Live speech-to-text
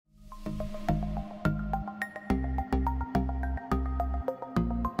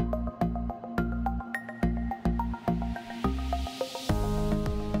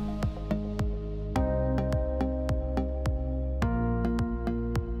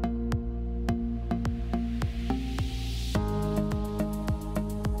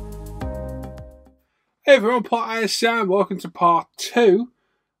Hey everyone, Pot ISM, welcome to part 2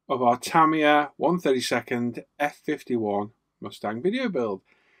 of our Tamiya 132nd F-51 Mustang video build.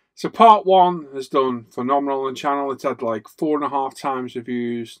 So part 1 has done phenomenal on the channel. It's had like 4.5 times the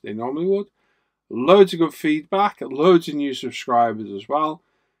views they normally would. Loads of good feedback, loads of new subscribers as well.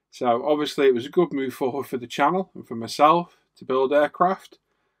 So obviously it was a good move forward for the channel and for myself to build aircraft.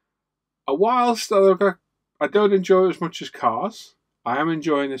 Whilst I don't enjoy it as much as cars, I am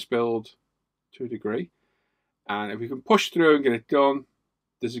enjoying this build to a degree, and if we can push through and get it done,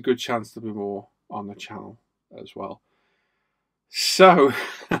 there's a good chance there'll be more on the channel as well. So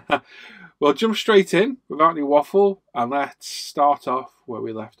we'll jump straight in without any waffle, and let's start off where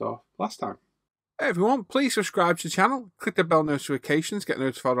we left off last time. Hey everyone, please subscribe to the channel, click the bell notifications, get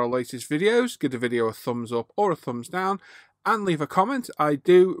notified of our latest videos, give the video a thumbs up or a thumbs down, and leave a comment. I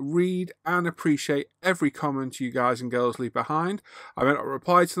do read and appreciate every comment you guys and girls leave behind. I may not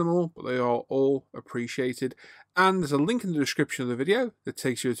reply to them all, but they are all appreciated. And there's a link in the description of the video that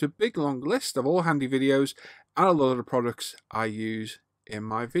takes you to a big long list of all handy videos and a lot of the products I use in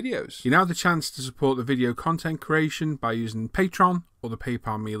my videos. You now have the chance to support the video content creation by using Patreon or the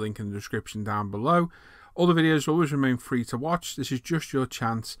PayPal me link in the description down below. All the videos always remain free to watch. This is just your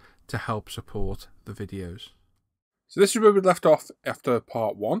chance to help support the videos. So this is where we left off after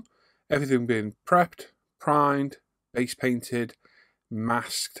part 1. Everything being prepped, primed, base painted,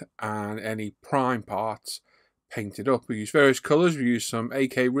 masked, and any prime parts painted up. We use various colours. We use some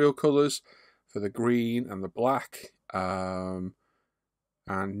AK real colours for the green and the black. And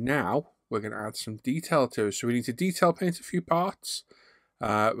now we're going to add some detail to it. So we need to detail paint a few parts.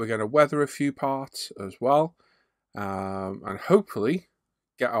 We're going to weather a few parts as well. And hopefully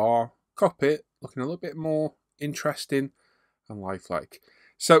get our cockpit looking a little bit more interesting and lifelike.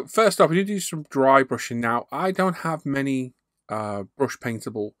 So first off, we need to do some dry brushing. Now, I don't have many brush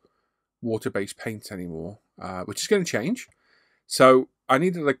paintable water-based paints anymore, which is going to change. So I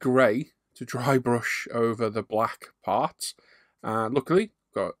needed a grey to dry brush over the black parts. Luckily,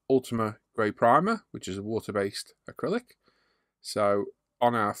 got Ultima Grey Primer, which is a water-based acrylic. So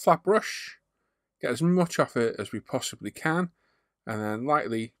on our flat brush, get as much off it as we possibly can, and then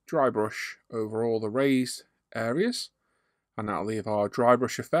lightly dry brush over all the raised areas, and that'll leave our dry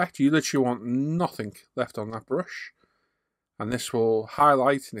brush effect. You literally want nothing left on that brush, and this will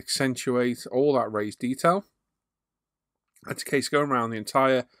highlight and accentuate all that raised detail. That's the case going around the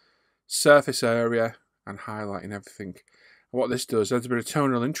entire surface area and highlighting everything. And what this does, adds a bit of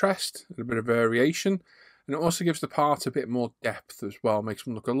tonal interest and a bit of variation, and it also gives the part a bit more depth as well, makes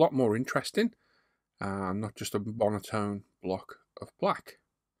them look a lot more interesting and not just a monotone block of black.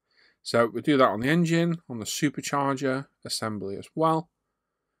 So we'll do that on the engine, on the supercharger assembly as well.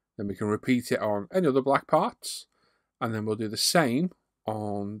 Then we can repeat it on any other black parts. And then we'll do the same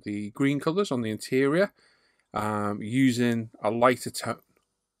on the green colours on the interior, using a lighter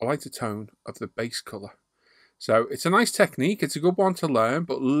tone of the base colour. So it's a nice technique. It's a good one to learn,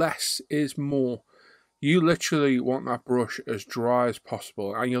 but less is more. You literally want that brush as dry as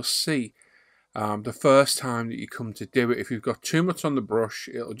possible. And you'll see the first time that you come to do it, if you've got too much on the brush,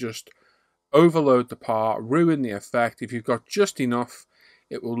 it'll just overload the part, ruin the effect. If you've got just enough,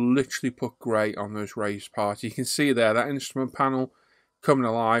 it will literally put grey on those raised parts. You can see there that instrument panel coming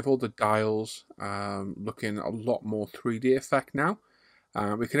alive, all the dials looking a lot more 3D effect now.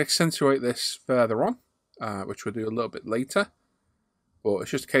 We can accentuate this further on, which we'll do a little bit later. But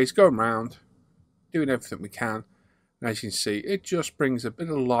it's just a case going around, doing everything we can. And as you can see, it just brings a bit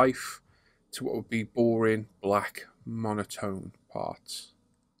of life to what would be boring, black, monotone parts.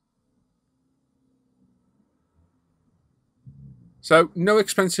 So, no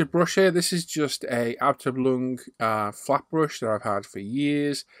expensive brush here. This is just a Abteilung flat brush that I've had for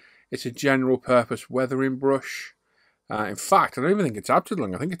years. It's a general purpose weathering brush. In fact, I don't even think it's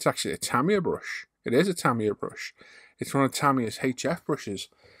Abteilung. I think it's actually a Tamiya brush. It is a Tamiya brush. It's one of Tamiya's HF brushes.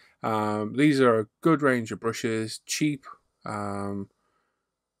 These are a good range of brushes, cheap,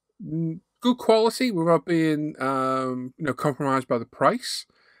 good quality without being compromised by the price,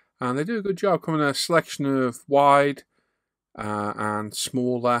 and they do a good job coming in a selection of wide and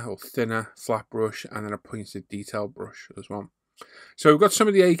smaller or thinner flat brush, and then a pointed detail brush as well. So we've got some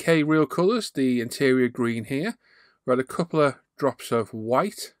of the AK real colours, the interior green here. We've got a couple of drops of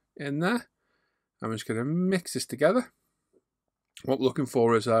white in there. I'm just going to mix this together. What we're looking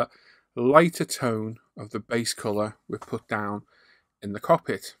for is a lighter tone of the base colour we've put down in the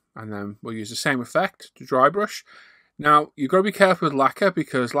cockpit. And then we'll use the same effect to dry brush. Now, you've got to be careful with lacquer,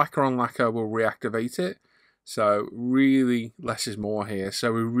 because lacquer on lacquer will reactivate it. So really, less is more here.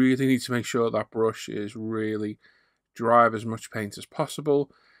 So we really need to make sure that brush is really dry of as much paint as possible.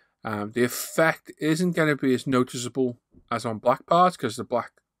 The effect isn't going to be as noticeable as on black parts because the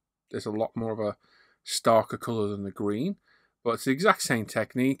black is a lot more of a starker colour than the green. But it's the exact same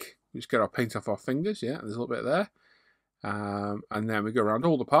technique. We just get our paint off our fingers. Yeah, there's a little bit there. And then we go around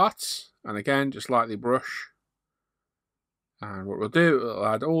all the parts. And again, just lightly brush. And what we'll do, we'll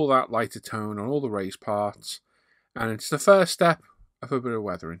add all that lighter tone on all the raised parts. And it's the first step of a bit of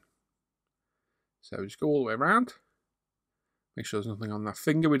weathering. So just go all the way around. Make sure there's nothing on that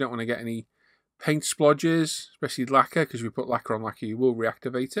finger. We don't want to get any paint splodges, especially lacquer, because if you put lacquer on lacquer, you will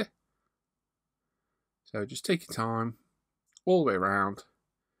reactivate it. So just take your time, all the way around,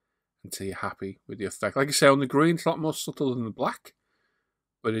 until you're happy with the effect. Like I say, on the green, it's a lot more subtle than the black,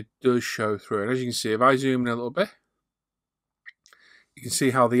 but it does show through. And as you can see, if I zoom in a little bit, you can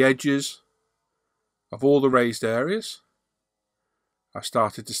see how the edges of all the raised areas have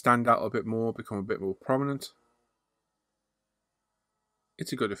started to stand out a bit more, become a bit more prominent.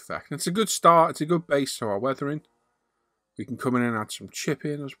 It's a good effect. It's a good start. It's a good base to our weathering. We can come in and add some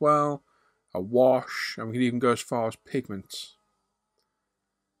chipping as well, a wash, and we can even go as far as pigments.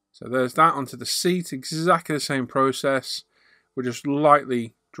 So there's that onto the seat. Exactly the same process. We're just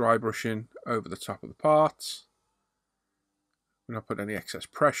lightly dry brushing over the top of the parts. We're not putting any excess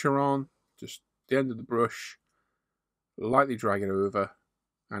pressure on. Just the end of the brush. Lightly drag it over,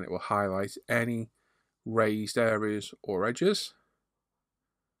 and it will highlight any raised areas or edges.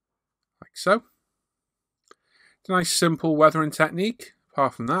 Like so. It's a nice simple weathering technique.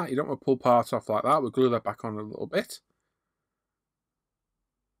 Apart from that, you don't want to pull parts off like that. We'll glue that back on a little bit.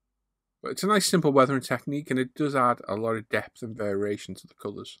 But it's a nice simple weathering technique, and it does add a lot of depth and variation to the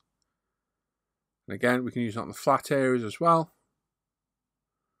colours. And again, we can use it on the flat areas as well.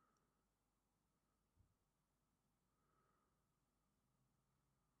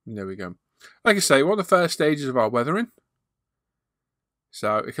 And there we go. Like I say, we're on the first stages of our weathering.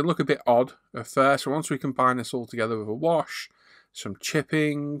 So it can look a bit odd at first. So once we combine this all together with a wash, some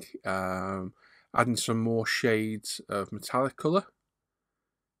chipping, adding some more shades of metallic colour,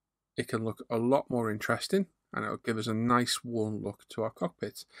 it can look a lot more interesting, and it'll give us a nice warm look to our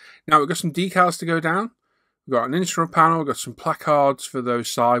cockpit. Now we've got some decals to go down. We've got an instrument panel, we've got some placards for those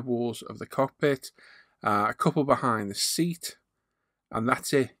side walls of the cockpit, a couple behind the seat, and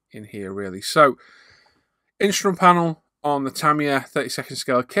that's it in here really. So, instrument panel on the Tamiya 32nd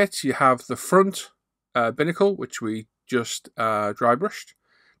scale kit, you have the front binnacle, which we just dry brushed.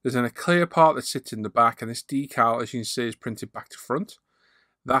 There's then a clear part that sits in the back, and this decal, as you can see, is printed back to front.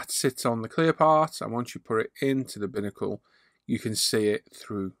 That sits on the clear part, and once you put it into the binnacle, you can see it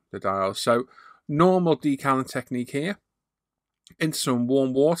through the dial. So, normal decaling technique here. Into some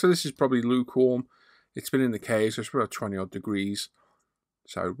warm water. This is probably lukewarm. It's been in the cave, so it's about 20 odd degrees.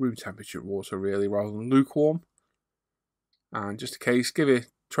 So, room temperature water, really, rather than lukewarm. And just in case, give it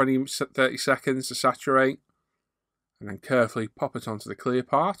 20-30 seconds to saturate, and then carefully pop it onto the clear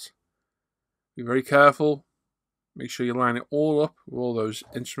part. Be very careful. Make sure you line it all up with all those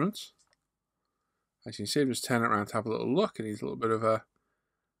instruments. As you can see, I'm just turning it around to have a little look. It needs a little bit of a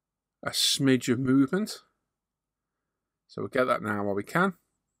smidge of movement. So we'll get that now while we can.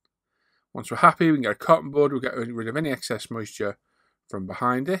 Once we're happy, we can get a cotton bud. We'll get rid of any excess moisture from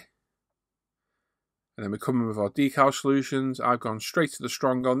behind it. And then we come in with our decal solutions. I've gone straight to the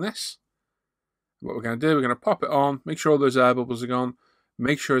strong on this. What we're going to do, we're going to pop it on, make sure all those air bubbles are gone,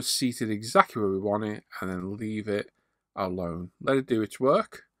 make sure it's seated exactly where we want it, and then leave it alone. Let it do its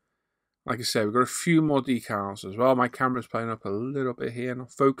work. Like I say, we've got a few more decals as well. My camera's playing up a little bit here,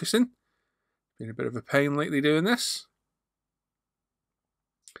 not focusing. Been a bit of a pain lately doing this.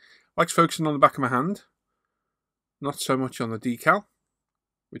 I like focusing on the back of my hand, not so much on the decal,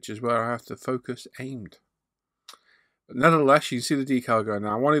 which is where I have to focus aimed. But nevertheless, you can see the decal going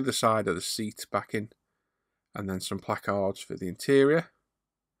now on either side of the seat backing, and then some placards for the interior.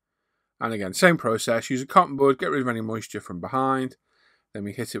 And again, same process, use a cotton bud, get rid of any moisture from behind, then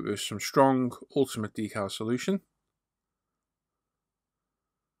we hit it with some strong ultimate decal solution.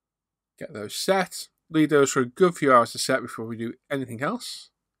 Get those set, leave those for a good few hours to set before we do anything else.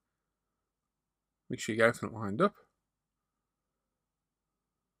 Make sure you get everything lined up.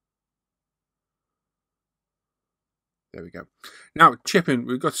 There we go. Now, chipping,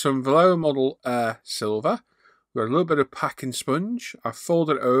 we've got some Vallejo Model Silver. We've got a little bit of packing sponge. I've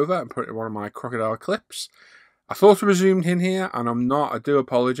folded it over and put it in one of my crocodile clips. I thought I was zoomed in here, and I'm not. I do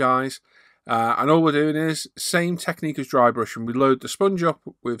apologise. And all we're doing is, same technique as dry brushing. We load the sponge up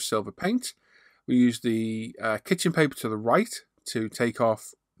with silver paint. We use the kitchen paper to the right to take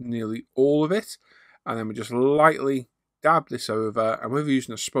off nearly all of it. And then we just lightly dab this over. And with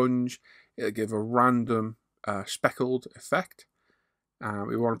using a sponge, it'll give a random speckled effect,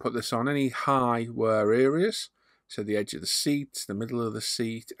 We want to put this on any high wear areas, so the edge of the seat, the middle of the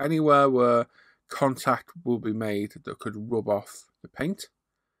seat, anywhere where contact will be made that could rub off the paint.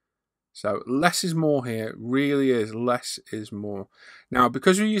 So less is more here, it really is, less is more. Now,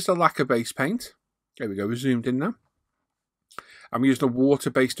 because we used a lacquer base paint, there we go, we zoomed in now. I'm using a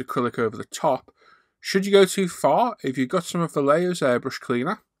water-based acrylic over the top. Should you go too far, if you've got some of Vallejo's airbrush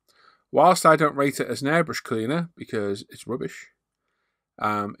cleaner, whilst I don't rate it as an airbrush cleaner because it's rubbish,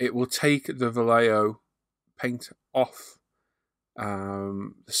 it will take the Vallejo paint off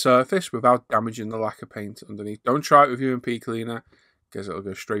the surface without damaging the lacquer paint underneath. Don't try it with UMP cleaner because it'll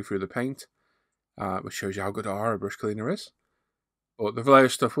go straight through the paint, which shows you how good our airbrush cleaner is. But the Vallejo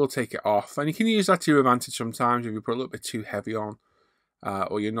stuff will take it off, and you can use that to your advantage sometimes if you put a little bit too heavy on,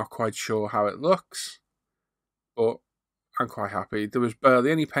 or you're not quite sure how it looks. But I'm quite happy. There was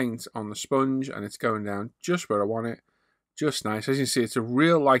barely any paint on the sponge, and it's going down just where I want it. Just nice. As you can see, it's a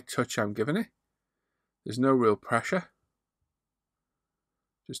real light touch I'm giving it. There's no real pressure.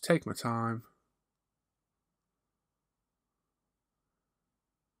 Just take my time.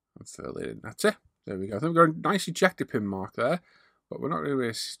 And fill it in. That's it. There we go. I think we've got a nice ejector pin mark there, but we're not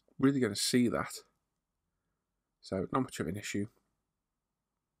really going to see that. So not much of an issue.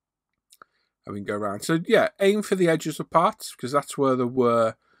 And we can go around. So yeah, aim for the edges of parts because that's where the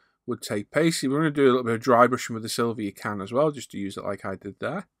wear would take place. If you want to do a little bit of dry brushing with the silver, you can as well, just to use it like I did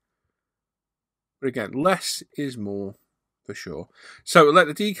there. But again, less is more for sure. So we'll let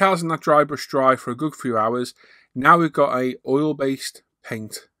the decals and that dry brush dry for a good few hours. Now we've got a oil-based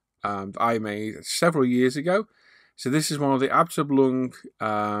paint that I made several years ago. So this is one of the Absorbung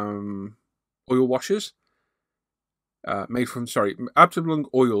oil washers. Absorbung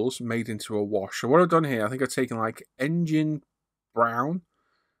oils made into a wash. So what I've done here, I think I've taken like engine brown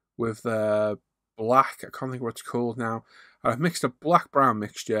with black, I can't think what it's called now. I've mixed a black-brown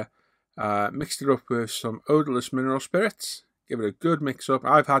mixture, mixed it up with some odorless mineral spirits, give it a good mix up.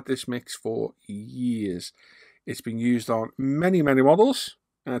 I've had this mix for years. It's been used on many, many models,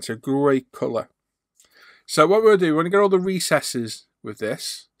 and it's a great colour. So what we'll do, we're going to get all the recesses with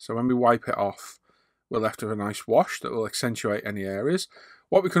this, so when we wipe it off, we're left with a nice wash that will accentuate any areas.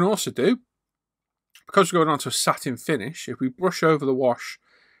 What we can also do, because we're going on to a satin finish, if we brush over the wash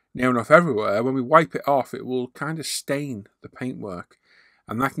near enough everywhere, when we wipe it off, it will kind of stain the paintwork.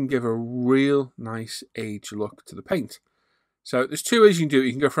 And that can give a real nice aged look to the paint. So there's two ways you can do it.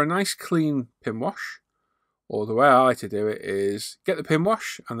 You can go for a nice clean pin wash, or the way I like to do it is get the pin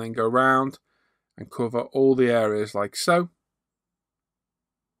wash and then go around and cover all the areas like so.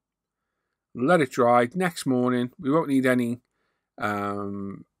 Let it dry. Next morning, we won't need any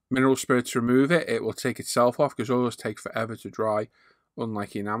mineral spirit to remove it. It will take itself off because oils take forever to dry,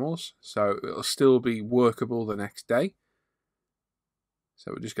 unlike enamels. So it'll still be workable the next day.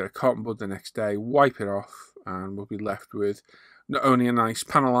 So we'll just get a cotton bud the next day, wipe it off, and we'll be left with not only a nice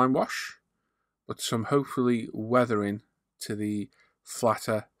panel line wash, but some hopefully weathering to the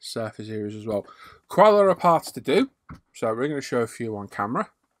flatter surface areas as well. Quite a lot of parts to do, so we're going to show a few on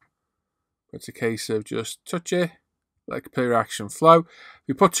camera. It's a case of just touch it, let the clear action flow. If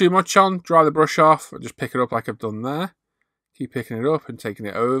you put too much on, dry the brush off, or just pick it up like I've done there. Keep picking it up and taking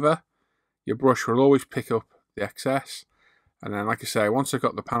it over. Your brush will always pick up the excess. And then, like I say, once I've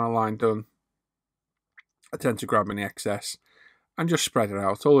got the panel line done, I tend to grab any excess and just spread it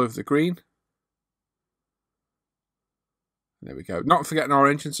out all over the green. There we go. Not forgetting our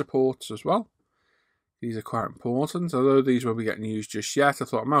engine supports as well. These are quite important. Although these won't be getting used just yet, I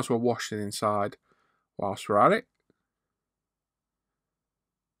thought I might as well wash it inside whilst we're at it.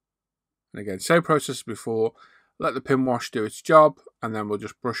 And again, same process as before. Let the pin wash do its job, and then we'll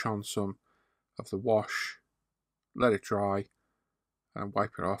just brush on some of the wash, let it dry, and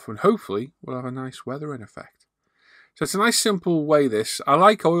wipe it off, and hopefully we'll have a nice weathering effect. So it's a nice simple way this. I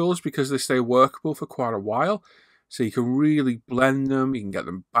like oils because they stay workable for quite a while, so you can really blend them, you can get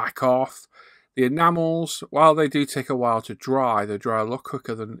them back off. The enamels, while they do take a while to dry, they dry a lot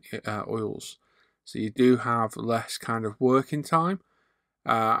quicker than oils, so you do have less kind of working time.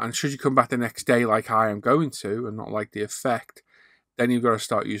 And should you come back the next day like I am going to and not like the effect, then you've got to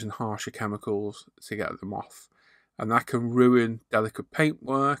start using harsher chemicals to get them off. And that can ruin delicate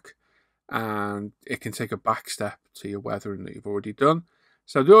paintwork, and it can take a back step to your weathering that you've already done.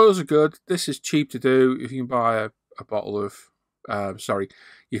 So the oils are good. This is cheap to do. If you can buy a bottle of,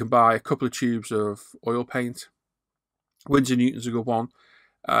 you can buy a couple of tubes of oil paint. Winsor Newton's a good one.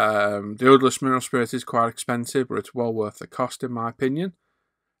 The odorless mineral spirit is quite expensive, but it's well worth the cost in my opinion.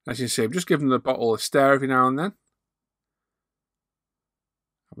 As you can see, I'm just giving the bottle a stir every now and then. And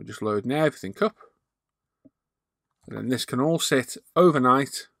we're just loading everything up. And then this can all sit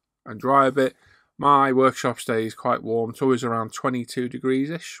overnight and dry a bit. My workshop stays quite warm. It's always around 22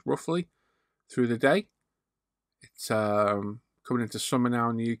 degrees-ish, roughly, through the day. It's coming into summer now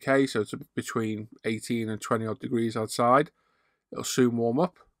in the UK, so it's between 18 and 20 odd degrees outside. It'll soon warm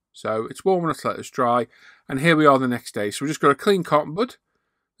up. So it's warm enough to let us dry. And here we are the next day. So we've just got a clean cotton bud.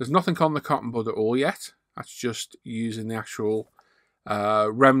 There's nothing on the cotton bud at all yet. That's just using the actual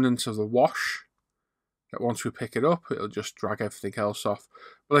remnants of the wash. That once we pick it up, it'll just drag everything else off.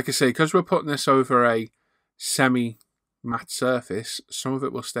 But like I say, because we're putting this over a semi-matte surface, some of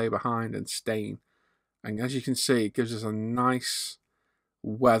it will stay behind and stain. And as you can see, it gives us a nice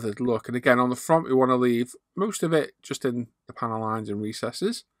weathered look. And again, on the front, we want to leave most of it just in the panel lines and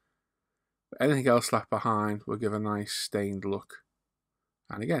recesses. But anything else left behind will give a nice stained look.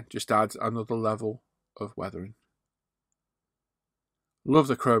 And again, just adds another level of weathering. Love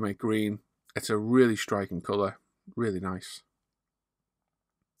the chromate green. It's a really striking colour. Really nice.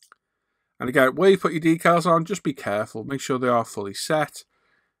 And again, where you put your decals on, just be careful. Make sure they are fully set.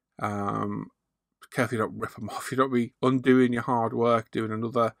 Be careful you don't rip them off. You don't be undoing your hard work doing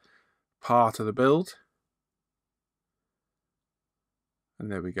another part of the build.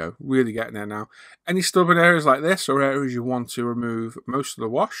 And there we go. Really getting there now. Any stubborn areas like this, or areas you want to remove most of the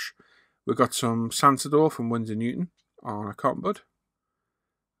wash, we've got some Santador from Winsor Newton on a cotton bud.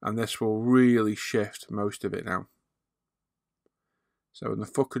 And this will really shift most of it now. So in the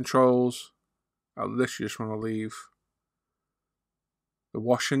foot controls, I literally just want to leave the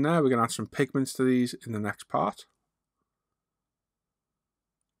wash in there. We're going to add some pigments to these in the next part.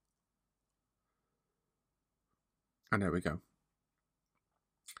 And there we go.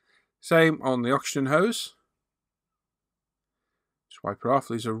 Same on the oxygen hose. Just wipe it off.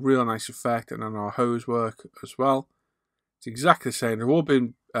 These are a real nice effect. And then our hose work as well. It's exactly the same. They've all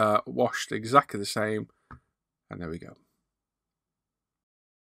been washed exactly the same. And there we go.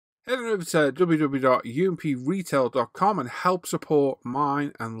 Head on over to www.umpretail.com and help support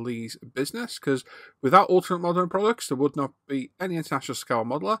mine and Lee's business, because without Ultimate Modelling Products, there would not be any international scale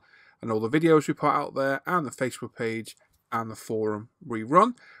modeler, and all the videos we put out there, and the Facebook page and the forum we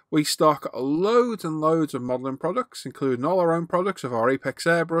run. We stock loads and loads of modelling products, including all our own products of our Apex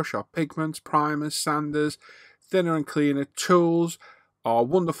airbrush, our pigments, primers, sanders, thinner and cleaner tools, our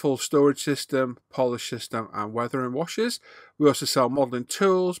wonderful storage system, polish system, and weathering washes. We also sell modelling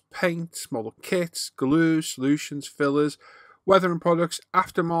tools, paints, model kits, glue, solutions, fillers, weathering products,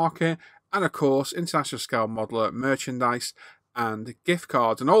 aftermarket, and of course, international scale modeler merchandise and gift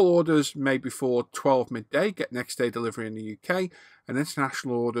cards. And all orders made before 12 midday get next day delivery in the UK, and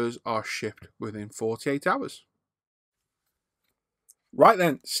international orders are shipped within 48 hours. Right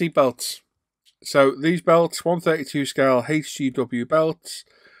then, seat belts. So these belts, 132 scale HGW belts,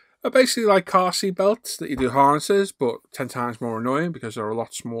 are basically like car seat belts that you do harnesses, but 10 times more annoying because they're a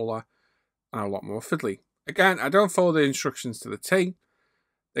lot smaller and a lot more fiddly. Again, I don't follow the instructions to the T.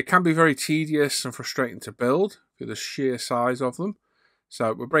 They can be very tedious and frustrating to build for the sheer size of them.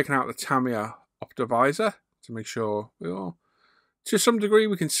 So we're breaking out the Tamiya Optivisor to make sure to some degree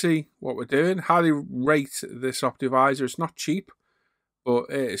we can see what we're doing. Highly rate this Optivisor. It's not cheap, but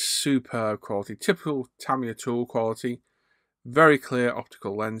it is superb quality. Typical Tamiya tool quality. Very clear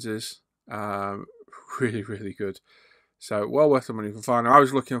optical lenses. Really, really good. So well worth the money for finding. I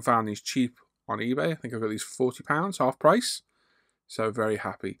was looking and found these cheap on eBay. I think I got these for £40, half price. So very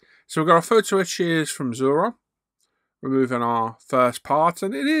happy. So we've got our photo etch shears from Zuron. Removing our first part.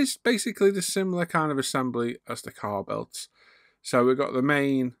 And it is basically the similar kind of assembly as the car belts. So we've got the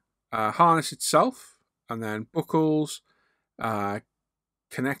main harness itself. And then buckles,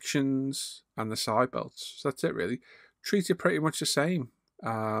 connections, and the side belts. So that's it really. Treated pretty much the same.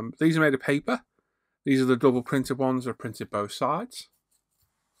 These are made of paper. These are the double printed ones that are printed both sides.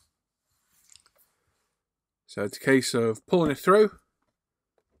 So it's a case of pulling it through,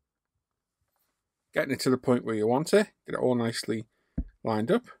 getting it to the point where you want it, get it all nicely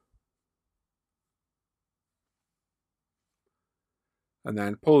lined up, and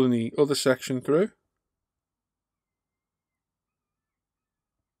then pulling the other section through.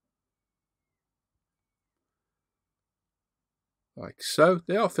 Like so.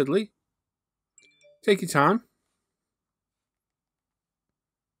 They are fiddly. Take your time.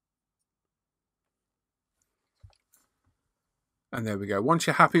 And there we go. Once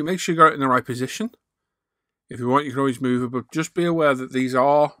you're happy, make sure you got it in the right position. If you want, you can always move it, but just be aware that these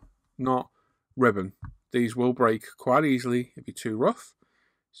are not ribbon. These will break quite easily if you're too rough.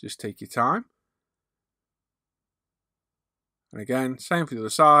 So just take your time. And again, same for the other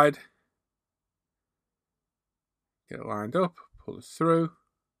side. Get it lined up, pull it through.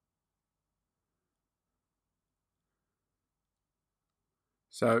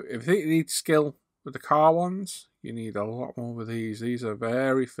 So if you think you need skill with the car ones, you need a lot more with these. These are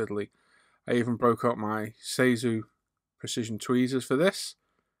very fiddly. I even broke out my Seizu precision tweezers for this.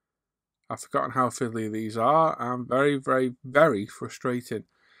 I've forgotten how fiddly these are, and very, very, very frustrating.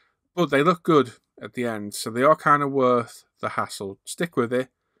 But they look good at the end, so they are kind of worth the hassle. Stick with it.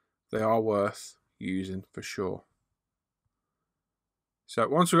 They are worth using for sure. So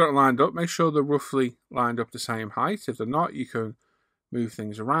once we've got it lined up, make sure they're roughly lined up the same height. If they're not, you can move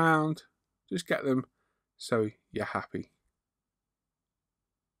things around. Just get them so you're happy.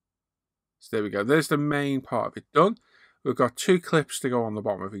 So there we go. There's the main part of it done. We've got 2 clips to go on the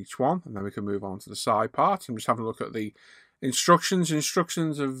bottom of each one, and then we can move on to the side part. I'm just having a look at the instructions.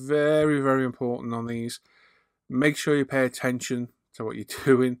 Instructions are very, very important on these. Make sure you pay attention to what you're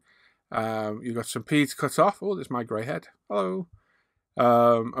doing. You've got some P to cut off. Oh, there's my grey head. Hello.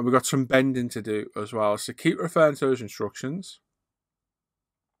 And we've got some bending to do as well. So keep referring to those instructions.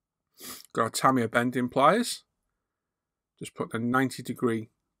 Got our Tamiya bending pliers. Just put a 90-degree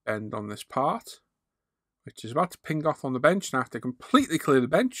bend on this part, which is about to ping off on the bench. Now I have to completely clear the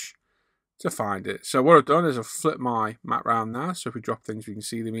bench to find it. So what I've done is I've flipped my mat round now, so if we drop things we can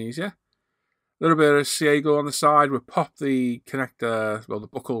see them easier. A little bit of CA glue on the side. We'll pop the connector, well the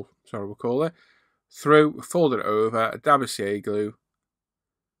buckle, sorry we'll call it, through, fold it over, a dab of CA glue,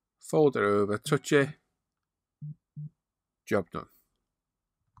 fold it over, touch it, job done.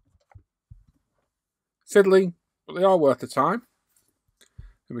 Fiddly, but they are worth the time.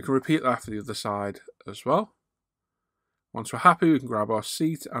 And we can repeat that for the other side as well. Once we're happy, we can grab our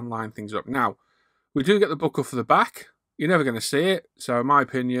seat and line things up. Now, we do get the buckle for the back. You're never going to see it. So in my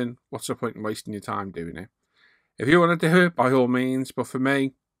opinion, what's the point in wasting your time doing it? If you want to do it, by all means. But for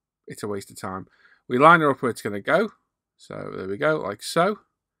me, it's a waste of time. We line it up where it's going to go. So there we go, like so.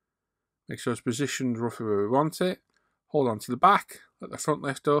 Make sure it's positioned roughly where we want it. Hold on to the back, let the front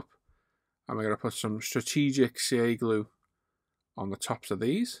lift up. And we're going to put some strategic CA glue on the tops of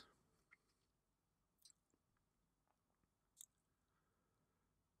these.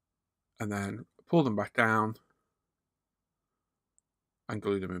 And then pull them back down and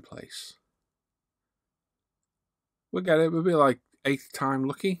glue them in place. We'll get it. We'll be like 8th time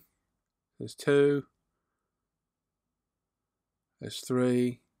lucky. There's 2. There's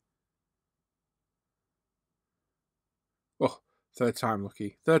 3. Oh, 3rd time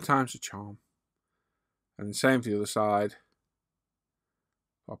lucky. 3rd time's a charm. And the same for the other side.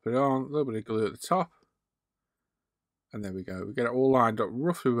 Pop it on. A little bit of glue at the top. And there we go. We get it all lined up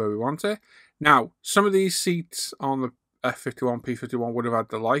roughly where we want it. Now, some of these seats on the F-51, P-51 would have had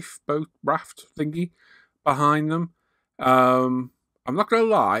the lifeboat raft thingy behind them. I'm not going to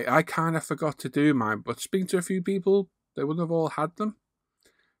lie, I kind of forgot to do mine, but speaking to a few people, they wouldn't have all had them.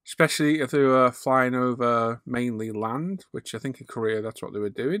 Especially if they were flying over mainly land, which I think in Korea that's what they were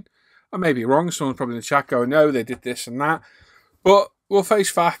doing. I may be wrong, someone's probably in the chat going, no, they did this and that. But we'll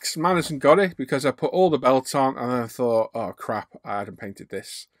face facts, man hasn't got it because I put all the belts on and then I thought, oh crap, I hadn't painted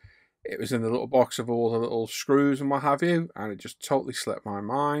this. It was in the little box of all the little screws and what have you, and it just totally slipped my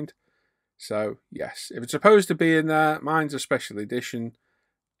mind. So yes, if it's supposed to be in there, mine's a special edition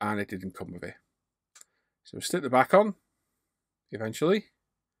and it didn't come with it. So we'll stick the back on eventually.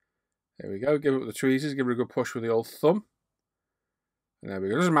 There we go, give it with the tweezers, give it a good push with the old thumb. And there we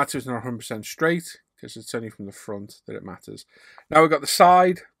go. It doesn't matter if it's not 100% straight, because it's only from the front that it matters. Now we've got the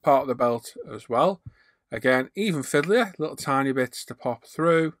side part of the belt as well. Again, even fiddlier, little tiny bits to pop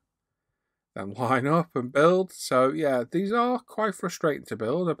through, then line up and build. So yeah, these are quite frustrating to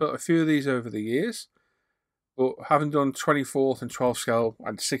build. I've built a few of these over the years, but having done 24th and 12th scale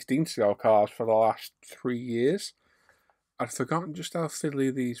and 16th scale cars for the last 3 years, I'd forgotten just how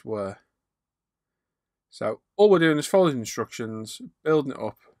fiddly these were. So all we're doing is following instructions, building it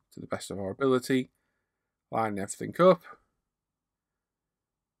up to the best of our ability, lining everything up.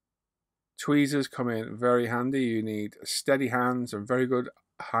 Tweezers come in very handy. You need steady hands and very good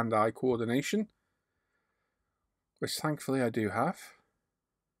hand-eye coordination, which thankfully I do have.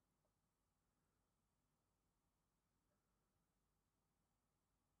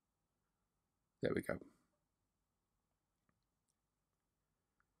 There we go.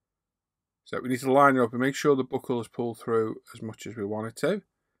 So we need to line it up and make sure the buckle is pulled through as much as we want it to.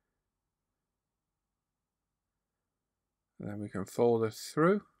 And then we can fold it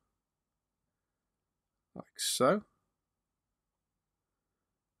through, like so.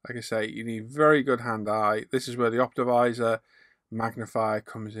 Like I say, you need very good hand-eye. This is where the Optivisor magnifier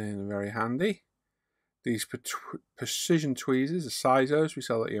comes in very handy. These precision tweezers, the Sizos we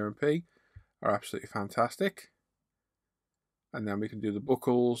sell at EMP, are absolutely fantastic. And then we can do the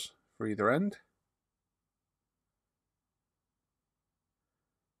buckles for either end.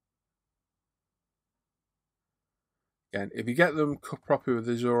 Again, if you get them cut properly with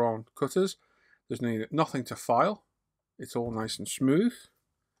the Xuron cutters, there's nothing to file. It's all nice and smooth.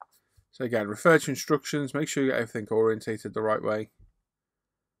 So again, refer to instructions, make sure you get everything orientated the right way.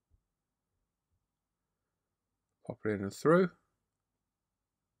 Pop it in and through.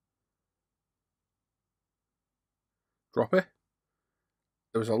 Drop it.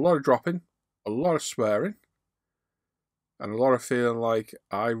 There was a lot of dropping, a lot of swearing, and a lot of feeling like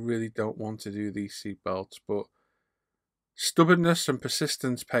I really don't want to do these seat belts, but stubbornness and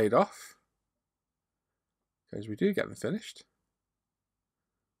persistence paid off, because we do get them finished.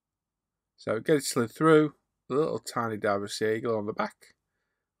 So get it slid through, a little tiny dab of Seagull on the back.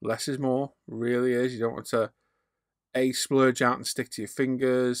 Less is more, really is. You don't want to splurge out and stick to your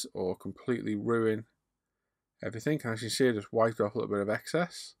fingers or completely ruin everything. And as you see, I just wiped off a little bit of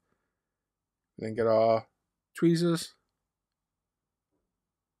excess. Then get our tweezers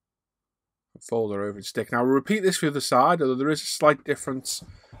and fold her over and stick. Now we'll repeat this for the other side, although there is a slight difference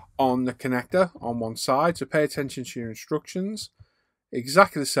on the connector on one side, so pay attention to your instructions.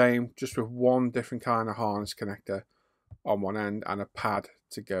 Exactly the same, just with one different kind of harness connector on one end and a pad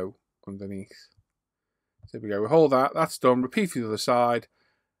to go underneath. So here we go, we hold that, that's done, repeat for the other side,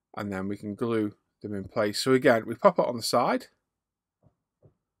 and then we can glue them in place. So again, we pop it on the side.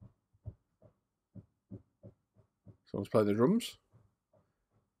 Someone's playing the drums.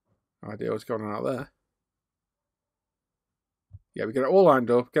 No idea what's going on out there. Yeah, we get it all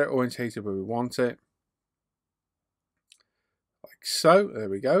lined up, get it orientated where we want it. Like so, there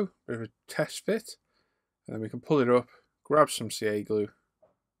we go. Bit of a test fit. And then we can pull it up, grab some CA glue.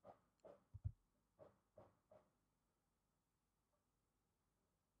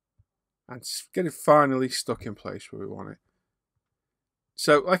 And get it finally stuck in place where we want it.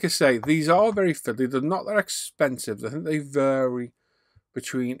 So, like I say, these are very fiddly. They're not that expensive. I think they vary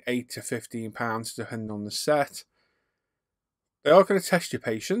between £8 to £15 depending on the set. They are going to test your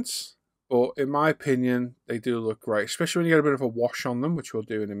patience, but in my opinion, they do look great, especially when you get a bit of a wash on them, which we'll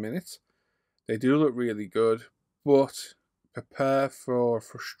do in a minute. They do look really good, but prepare for a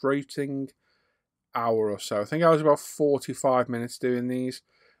frustrating hour or so. I think I was about 45 minutes doing these,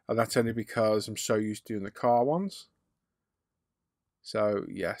 and that's only because I'm so used to doing the car ones. So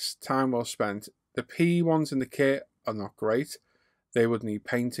yes, time well spent. The P ones in the kit are not great. They would need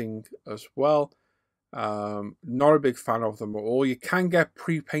painting as well. Not a big fan of them at all. You can get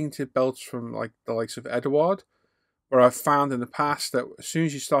pre-painted belts from like the likes of Eduard, where I've found in the past that as soon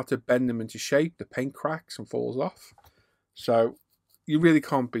as you start to bend them into shape, the paint cracks and falls off. So you really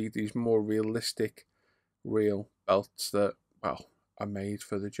can't beat these more realistic, real belts that, well, are made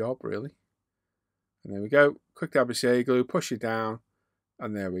for the job, really. And there we go. Quick dab of CA glue, push it down,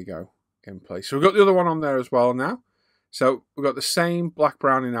 and there we go, in place. So we've got the other one on there as well now. So we've got the same black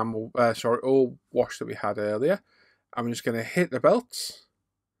brown enamel, all wash that we had earlier. I'm just going to hit the belts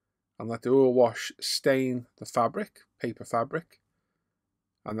and let the oil wash stain the fabric, paper fabric.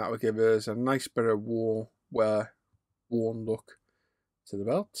 And that will give us a nice bit of worn look to the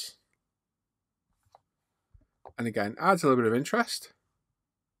belts. And again, adds a little bit of interest.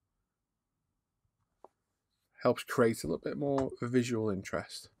 Helps create a little bit more visual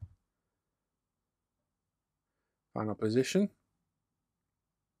interest. Final position.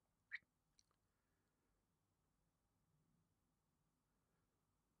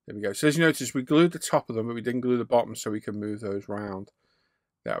 There we go. So as you notice, we glued the top of them, but we didn't glue the bottom so we can move those round.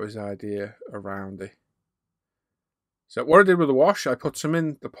 That was the idea around it. So what I did with the wash, I put some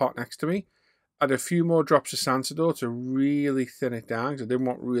in the pot next to me. Add a few more drops of Sansador to really thin it down, because I didn't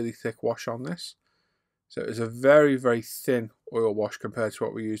want really thick wash on this. So it was a very, very thin oil wash compared to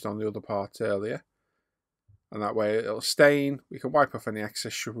what we used on the other parts earlier. And that way it'll stain. We can wipe off any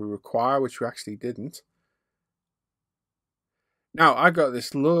excess should we require, which we actually didn't. Now I've got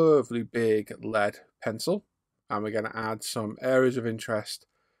this lovely big lead pencil, and we're going to add some areas of interest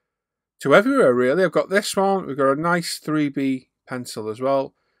to everywhere, really. I've got this one. We've got a nice 3B pencil as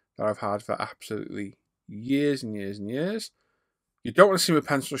well that I've had for absolutely years and years and years. You don't want to see my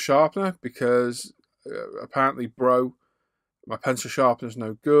pencil sharpener because apparently, my pencil sharpener is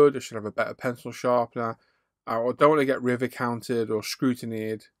no good. I should have a better pencil sharpener. I don't want to get river counted or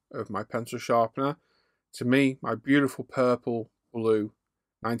scrutineered of my pencil sharpener. To me, my beautiful purple, blue,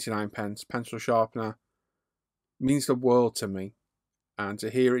 99p pencil sharpener means the world to me. And to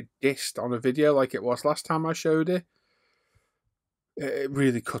hear it dissed on a video like it was last time I showed it, it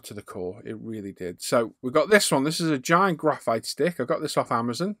really cut to the core. It really did. So we've got this one. This is a giant graphite stick. I got this off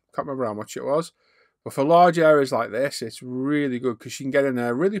Amazon. Can't remember how much it was. But for large areas like this, it's really good because you can get in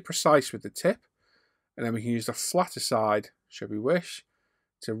there really precise with the tip. And then we can use the flatter side, should we wish,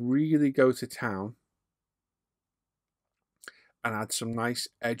 to really go to town and add some nice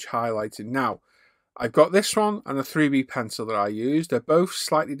edge highlighting. Now, I've got this one and a 3B pencil that I use. They're both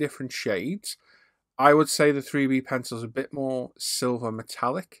slightly different shades. I would say the 3B pencil is a bit more silver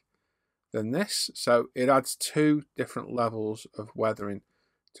metallic than this, so it adds 2 different levels of weathering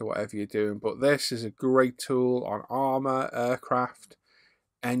to whatever you're doing. But this is a great tool on armor, aircraft,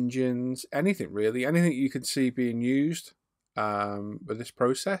 engines, anything really, anything you can see being used with this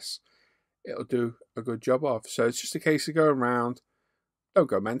process, it'll do a good job of. So it's just a case of going around. Don't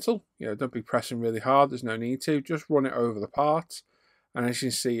go mental, don't be pressing really hard, there's no need to. Just run it over the part, and as you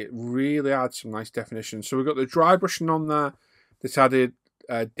can see, it really adds some nice definition. So we've got the dry brushing on there that's added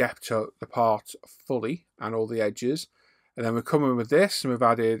depth to the part fully and all the edges, and then we're coming with this and we've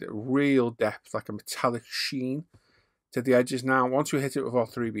added real depth, like a metallic sheen to the edges. Now once we hit it with our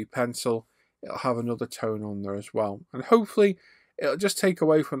 3B pencil, it'll have another tone on there as well, and hopefully it'll just take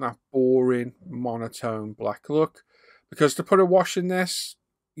away from that boring monotone black look. Because to put a wash in this,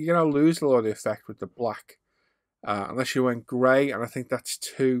 you're going to lose a lot of the effect with the black. Unless you went grey, and I think that's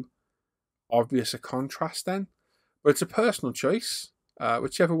too obvious a contrast then. But it's a personal choice,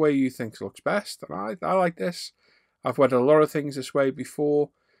 whichever way you think looks best. And I like this. I've weathered a lot of things this way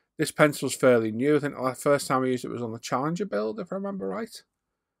before. This pencil's fairly new. I think the first time I used it was on the Challenger build, if I remember right.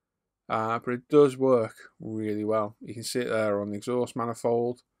 But it does work really well. You can see it there on the exhaust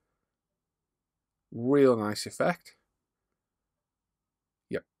manifold. Real nice effect.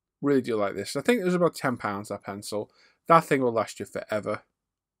 Really do like this. I think it was about £10, that pencil. That thing will last you forever.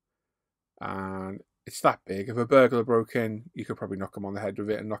 And it's that big. If a burglar broke in, you could probably knock him on the head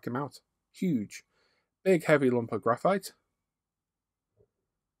with it and knock him out. Huge. Big, heavy lump of graphite.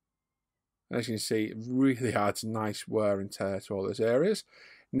 And as you can see, it really adds nice wear and tear to all those areas.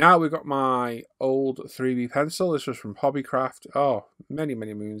 Now we've got my old 3B pencil. This was from Hobbycraft, many,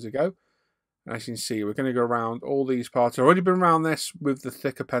 many moons ago. As you can see, we're going to go around all these parts. I've already been around this with the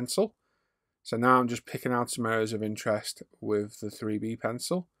thicker pencil. So now I'm just picking out some areas of interest with the 3B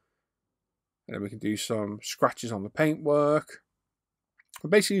pencil. And then we can do some scratches on the paintwork. We're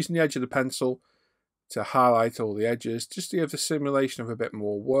basically using the edge of the pencil to highlight all the edges, just to give the simulation of a bit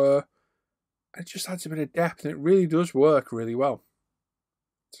more wear. And it just adds a bit of depth, and it really does work really well.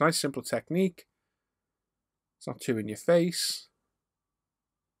 It's a nice simple technique. It's not too in your face.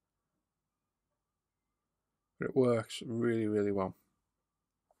 But it works really, really well.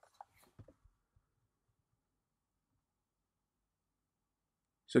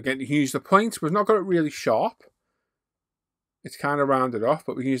 So again, you can use the point. We've not got it really sharp. It's kind of rounded off,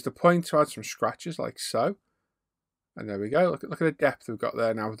 but we can use the point to add some scratches like so. And there we go. Look at the depth we've got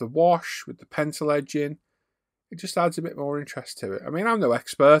there now with the wash, with the pencil edging. It just adds a bit more interest to it. I mean, I'm no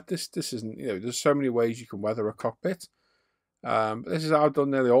expert. This isn't, there's so many ways you can weather a cockpit. But this is how I've done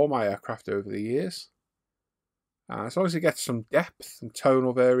nearly all my aircraft over the years. As long as it gets some depth and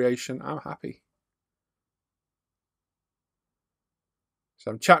tonal variation, I'm happy. So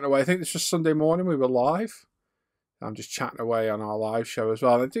I'm chatting away. I think this was Sunday morning. We were live. I'm just chatting away on our live show as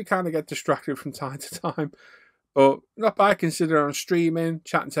well. I do kind of get distracted from time to time. But not bad considering I'm streaming,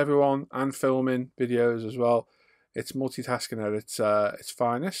 chatting to everyone, and filming videos as well. It's multitasking at its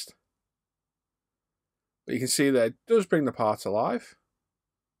finest. But you can see that it does bring the part alive.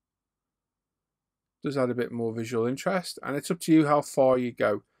 Does add a bit more visual interest, and it's up to you how far you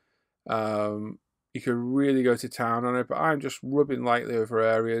go. You could really go to town on it, but I'm just rubbing lightly over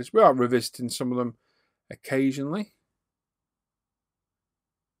areas. We are revisiting some of them occasionally.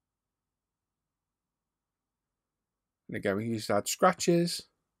 And again, we can use to add scratches.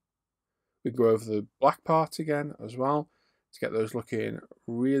 We can go over the black part again as well to get those looking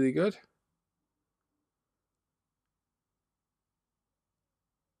really good.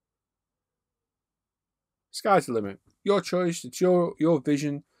 Sky's the limit. Your choice. It's your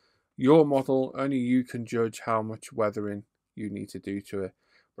vision, your model. Only you can judge how much weathering you need to do to it.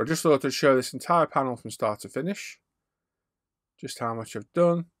 But I just thought I'd show this entire panel from start to finish. Just how much I've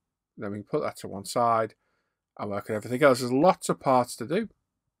done. Then we can put that to one side and work on everything else. There's lots of parts to do,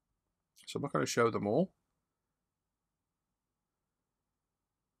 so I'm not going to show them all.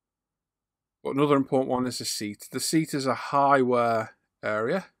 But another important one is the seat. The seat is a high wear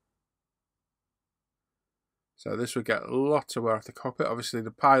area. So this would get lots of wear off the cockpit. Obviously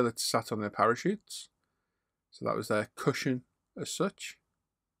the pilots sat on their parachutes, so that was their cushion as such.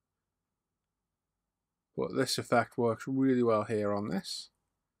 But this effect works really well here on this.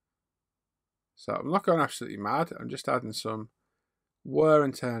 So I'm not going absolutely mad. I'm just adding some wear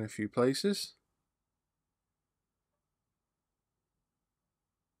and tear in a few places.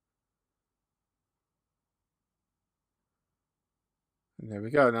 And there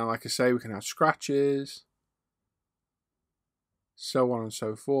we go. Now, like I say, we can have scratches. so on and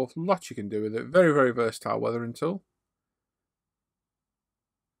so forth. Lots you can do with it. Very, very versatile weathering tool.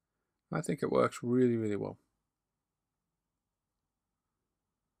 I think it works really, really well.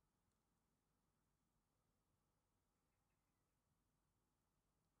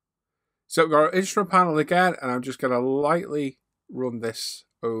 So we've got our instrument panel again, and I'm just going to lightly run this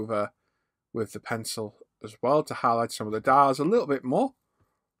over with the pencil as well to highlight some of the dials a little bit more.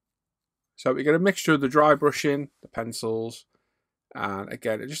 So we get a mixture of the dry brushing, the pencils, and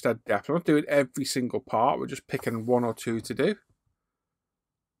again, it just adds depth. I'm not doing every single part, we're just picking one or two to do.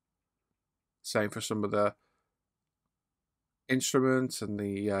 Same for some of the instruments and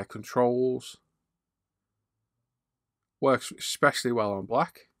the controls. Works especially well on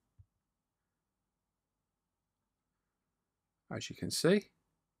black, as you can see.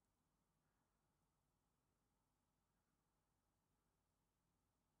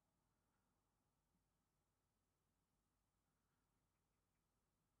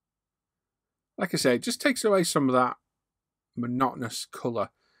 Like I say, it just takes away some of that monotonous colour.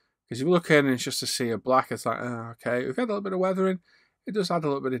 Because if you look in and it's just to see a black, it's like, oh, okay. We've had a little bit of weathering. It does add a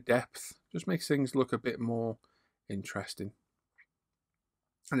little bit of depth. Just makes things look a bit more interesting.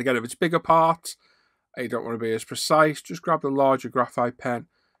 And again, if it's bigger parts, you don't want to be as precise, just grab the larger graphite pen,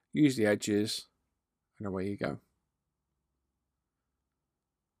 use the edges, and away you go.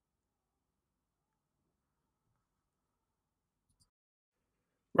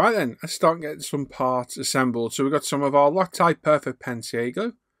 Right then, let's start getting some parts assembled. So we've got some of our Loctite Perfect Pen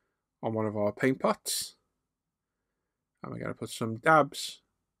glue on one of our paint pots. And we're going to put some dabs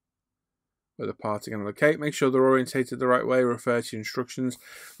where the parts are going to locate. Make sure they're orientated the right way, refer to instructions.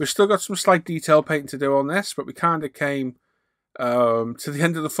 We've still got some slight detail painting to do on this, but we kind of came to the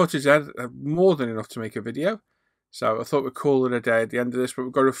end of the footage there, more than enough to make a video. So I thought we'd call it a day at the end of this, but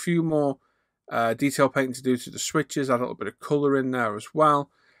we've got a few more detail painting to do to the switches, add a little bit of colour in there as well.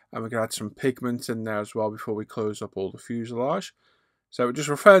 And we're going to add some pigment in there as well before we close up all the fuselage. So we're just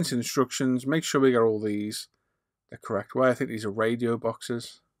referring to instructions, make sure we get all these the correct way. I think these are radio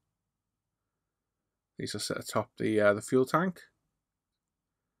boxes. These are set atop the fuel tank.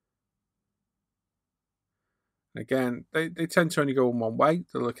 And again, they tend to only go in one way.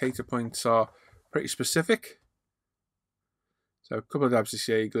 The locator points are pretty specific. So a couple of dabs of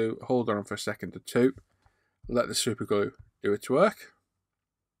CA glue, hold on for a second or two. Let the super glue do its work.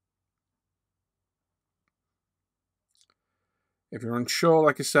 If you're unsure,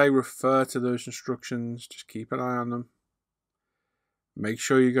 like I say, refer to those instructions. Just keep an eye on them. Make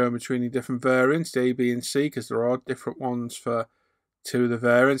sure you go in between the different variants, the A, B, and C, because there are different ones for two of the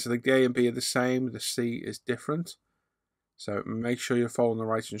variants. I think the A and B are the same, the C is different. So make sure you're following the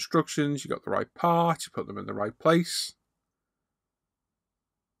right instructions, you got the right part, you put them in the right place.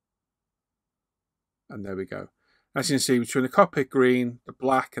 And there we go. As you can see, between the cockpit green, the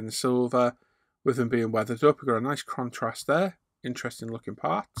black, and the silver, with them being weathered up, we've got a nice contrast there. Interesting looking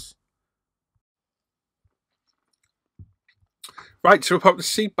parts. Right, so we'll pop the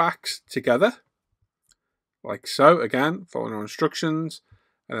seat backs together, like so. Again, following our instructions,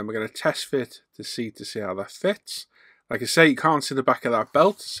 and then we're going to test fit the seat to see how that fits. Like I say, you can't see the back of that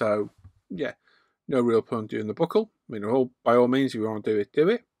belt, so yeah, no real point doing the buckle. I mean, by all means, if you want to do it, do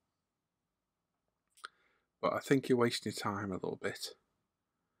it. But I think you're wasting your time a little bit.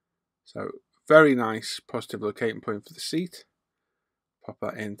 So, very nice positive locating point for the seat. Pop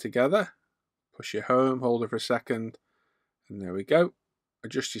that in together, push it home, hold it for a second, and there we go.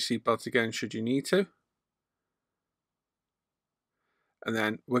 Adjust your seatbelt again should you need to. And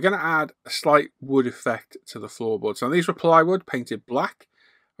then we're going to add a slight wood effect to the floorboards. Now these were plywood painted black,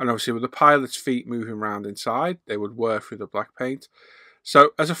 and obviously with the pilot's feet moving around inside, they would wear through the black paint.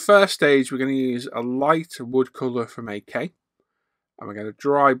 So as a first stage, we're going to use a light wood colour from AK, and we're going to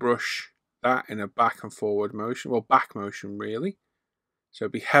dry brush that in a back and forward motion, well, back motion really. So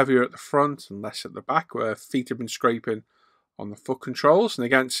it'd be heavier at the front and less at the back where feet have been scraping on the foot controls. And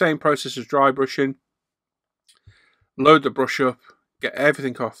again, same process as dry brushing. Load the brush up, get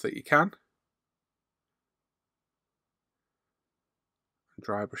everything off that you can. And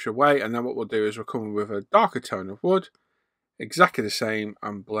dry brush away. And then what we'll do is we'll come in with a darker tone of wood, exactly the same,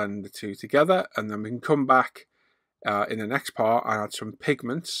 and blend the two together. And then we can come back in the next part and add some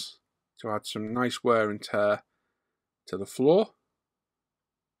pigments to add some nice wear and tear to the floor.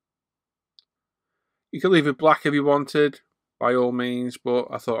 You could leave it black if you wanted, by all means, but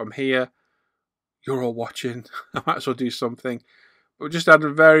I thought I'm here, you're all watching, I might as well do something. But we'll just add a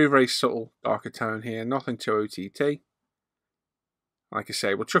very, very subtle darker tone here, nothing too OTT. Like I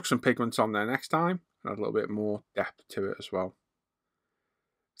say, we'll chuck some pigments on there next time, and add a little bit more depth to it as well.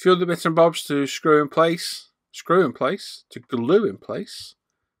 A few other bits and bobs to screw in place. screw in place to glue in place.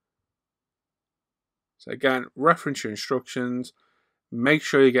 So again, reference your instructions. Make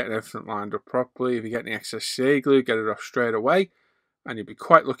sure you're getting everything lined up properly. If you get any excess CA glue, get it off straight away, and you'll be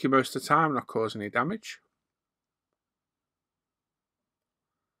quite lucky most of the time, not causing any damage.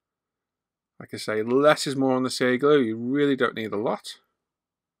 Like I say, less is more on the CA glue. You really don't need a lot.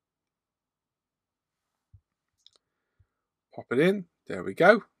 Pop it in. There we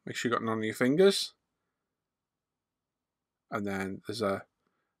go. Make sure you've got none on your fingers. And then there's a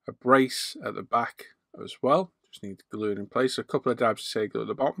brace at the back as well. Just need to glue it in place. A couple of dabs of CA glue at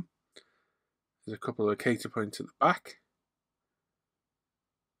the bottom. There's a couple of locator points at the back.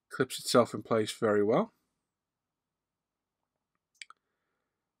 Clips itself in place very well.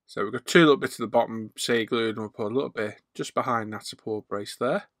 So we've got two little bits at the bottom CA glued, and we'll put a little bit just behind that support brace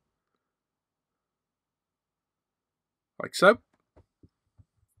there. Like so.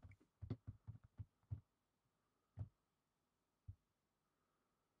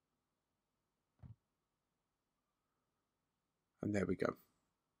 And there we go.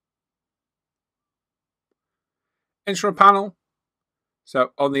 Instrument panel.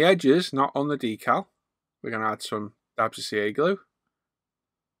 So on the edges, not on the decal, we're going to add some dabs of CA glue.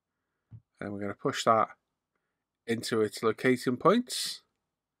 And we're going to push that into its locating points.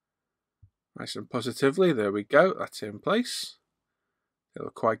 Nice and positively. There we go. That's in place. They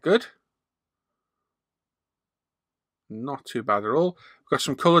look quite good. Not too bad at all. We've got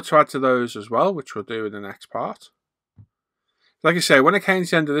some colour to add to those as well, which we'll do in the next part. Like I say, when I came to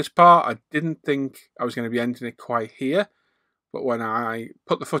the end of this part, I didn't think I was going to be ending it quite here. But when I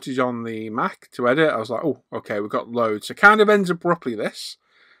put the footage on the Mac to edit, I was like, oh, okay, we've got loads. So it kind of ends abruptly, this.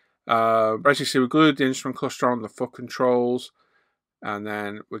 But as you see, we glued the instrument cluster on the foot controls. And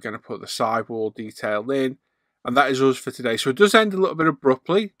then we're going to put the sidewall detail in. And that is us for today. So it does end a little bit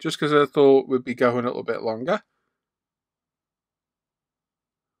abruptly, just because I thought we'd be going a little bit longer.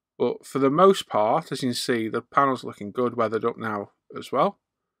 But for the most part, as you can see, the panel's looking good, weathered up now as well.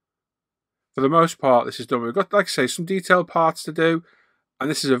 For the most part, this is done. We've got, like I say, some detailed parts to do. And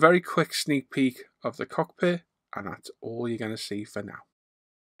this is a very quick sneak peek of the cockpit. And that's all you're going to see for now.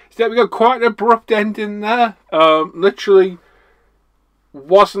 So there we go. Quite an abrupt ending there. Literally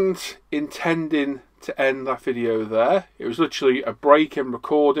wasn't intending to end that video there. It was literally a break in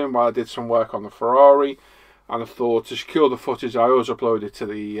recording while I did some work on the Ferrari. And I thought, to secure the footage, I always upload it to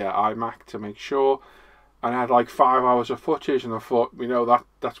the iMac to make sure. And I had like 5 hours of footage, and I thought, you know,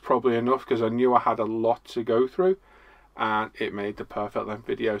 that's probably enough, because I knew I had a lot to go through. And it made the perfect length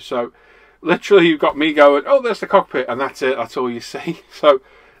video. So literally you've got me going, oh, there's the cockpit, and that's it. That's all you see. So a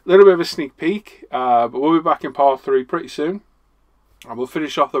little bit of a sneak peek. But we'll be back in part 3 pretty soon. And we'll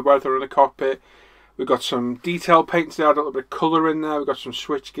finish off the weather in the cockpit. We've got some detail paint to add, a little bit of colour in there. We've got some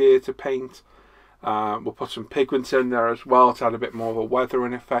switch gear to paint. We'll put some pigments in there as well to add a bit more of a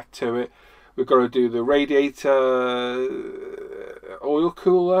weathering effect to it. We've got to do the radiator oil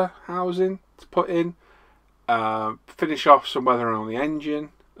cooler housing to put in. Finish off some weathering on the engine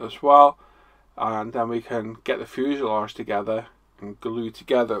as well. And then we can get the fuselage together and glue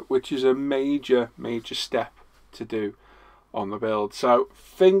together, which is a major step to do on the build. So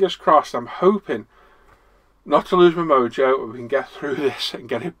fingers crossed, I'm hoping not to lose my mojo, and we can get through this and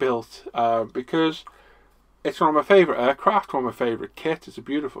get it built, because it's one of my favourite aircraft, one of my favourite kit. It's a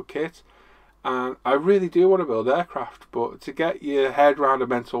beautiful kit, and I really do want to build aircraft, but to get your head around a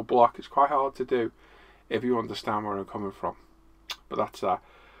mental block is quite hard to do if you understand where I'm coming from. But that's that.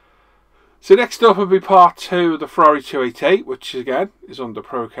 So next up will be part 2 of the Ferrari 288, which again is under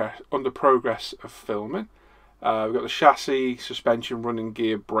progress of filming. We've got the chassis, suspension, running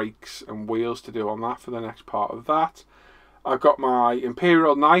gear, brakes and wheels to do on that for the next part of that. I've got my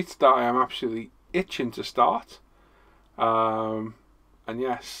Imperial Knight that I am absolutely itching to start. And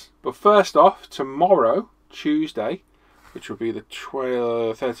yes, but first off, tomorrow, Tuesday, which will be the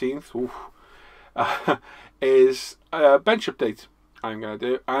 13th, is a bench update I'm going to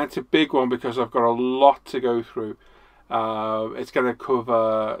do. And it's a big one because I've got a lot to go through. It's going to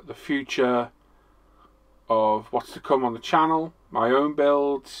cover the future of what's to come on the channel, my own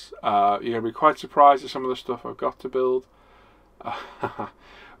builds. You're going to be quite surprised at some of the stuff I've got to build.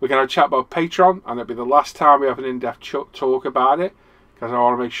 We're going to chat about Patreon, and it'll be the last time we have an in-depth talk about it, because I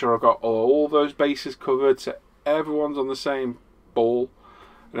want to make sure I've got all those bases covered so everyone's on the same ball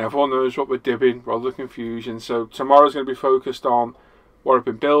and everyone knows what we're doing, rather than confusion. So tomorrow's going to be focused on what I've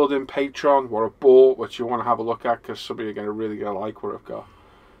been building, Patreon, what I've bought, which you want to have a look at, because some of you are really going to like what I've got.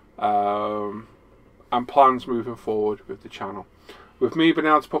 And plans moving forward with the channel. With me being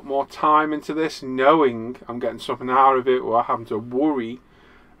able to put more time into this, knowing I'm getting something out of it, or having to worry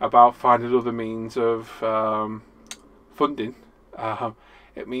about finding other means of funding.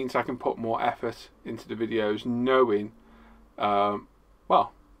 It means I can put more effort into the videos, knowing,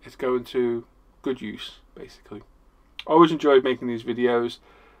 well, it's going to good use, basically. I always enjoyed making these videos.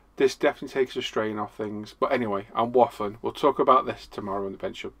 This definitely takes a strain off things. But anyway, I'm waffling. We'll talk about this tomorrow in the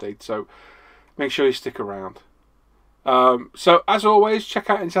bench update, so make sure you stick around. So as always, check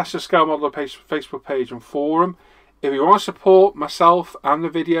out International Scale Modeler Facebook page and forum. If you want to support myself and the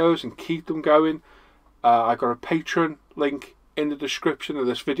videos and keep them going, I've got a Patreon link in the description of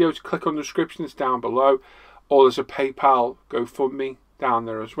this video. To click on the description, it's down below. Or there's a PayPal GoFundMe down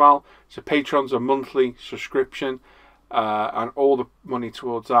there as well. So Patreon's a monthly subscription, and all the money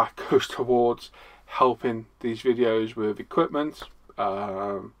towards that goes towards helping these videos with equipment,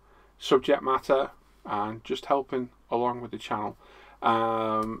 subject matter, and just helping along with the channel.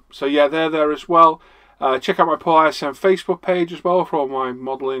 So yeah, they're there as well. Check out my Paul ISM Facebook page as well for all my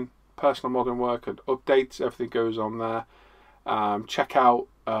modelling, personal modelling work and updates. Everything goes on there. Check out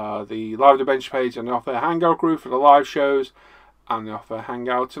the Live at the Bench page and the Off Air Hangout group for the live shows and the Off Air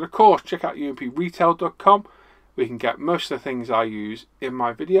Hangouts. And of course, check out umpretail.com where you can get most of the things I use in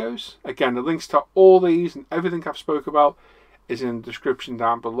my videos. Again, the links to all these and everything I've spoke about is in the description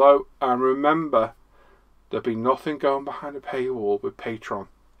down below. And remember, there'll be nothing going behind a paywall with Patreon.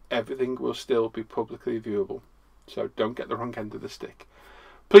 Everything will still be publicly viewable. So don't get the wrong end of the stick.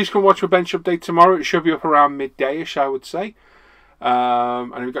 Please come watch my bench update tomorrow. It should be up around midday-ish, I would say.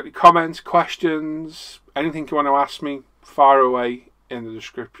 And if you've got any comments, questions, anything you want to ask me, fire away in the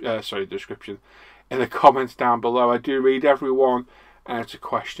description, in the comments down below. I do read every one, and if it's a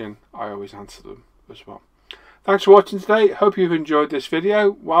question, I always answer them as well. Thanks for watching today. Hope you've enjoyed this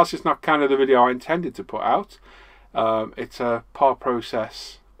video. Whilst it's not kind of the video I intended to put out, it's a part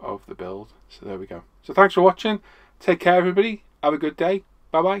process of the build. So there we go. So thanks for watching. Take care, everybody. Have a good day.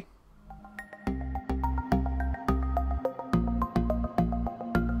 Bye-bye.